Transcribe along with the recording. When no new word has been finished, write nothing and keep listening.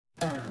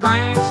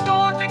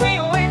Brainstorm, take me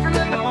away from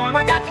the norm.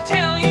 I got to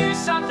tell you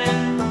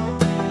something.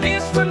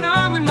 This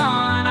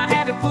phenomenon, I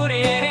had to put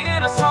it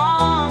in a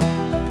song.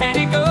 And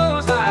it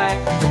goes like,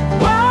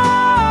 whoa,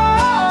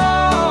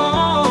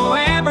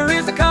 amber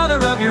is the color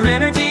of your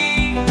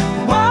energy.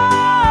 Whoa,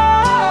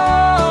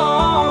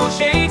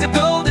 shades of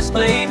gold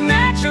displayed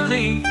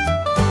naturally.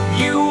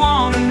 You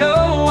wanna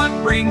know what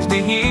brings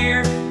me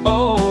here?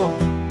 Oh,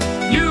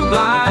 you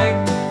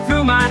glide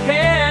through my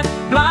head,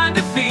 blind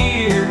to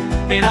fear,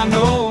 and I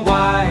know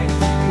why.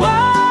 Whoa,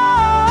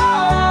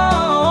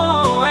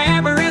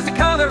 amber is the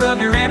color of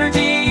your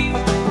energy.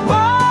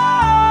 Whoa,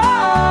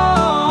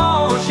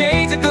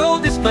 shades of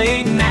gold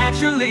displayed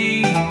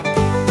naturally.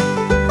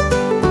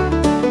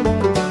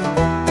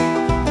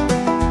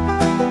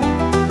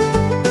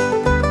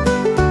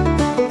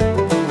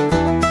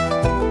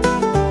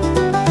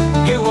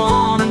 You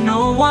wanna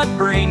know what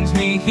brings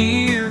me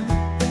here?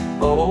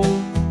 Oh,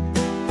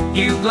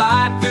 you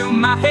glide through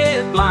my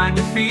head, blind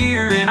to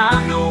fear, and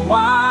I know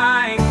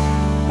why.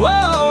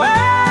 Whoa,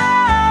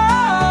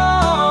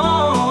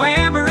 oh,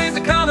 amber is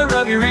the color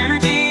of your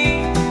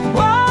energy.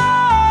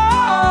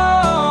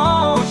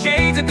 Whoa,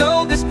 shades of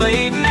gold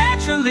displayed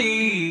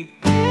naturally.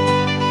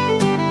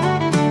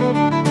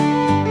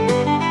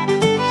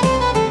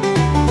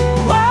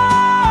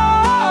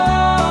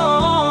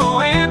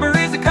 Whoa, amber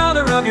is the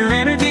color of your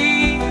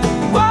energy.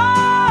 Whoa,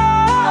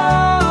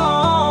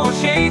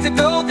 shades of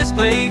gold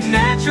displayed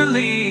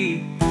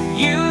naturally.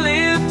 You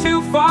live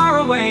too far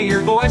away,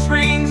 your voice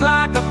rings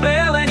like a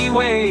bell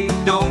anyway.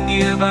 Don't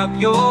give up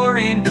your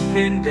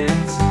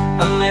independence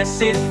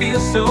unless it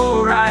feels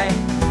so right.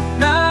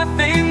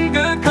 Nothing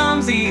good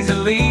comes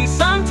easily,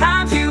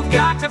 sometimes you've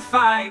got to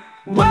fight.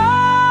 Whoa,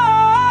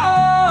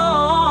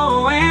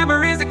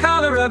 amber is the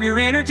color of your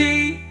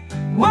energy.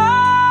 Whoa,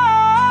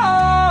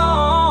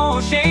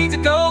 shades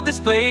of gold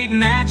displayed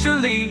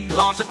naturally.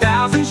 Launch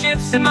 1,000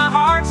 ships in my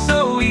heart,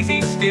 so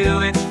easy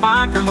still. It's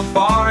fine from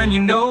afar, and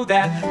you know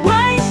that.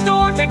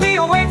 Brainstorm, take me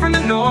away from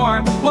the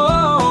norm.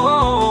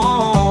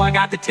 Whoa, I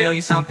got to tell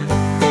you something.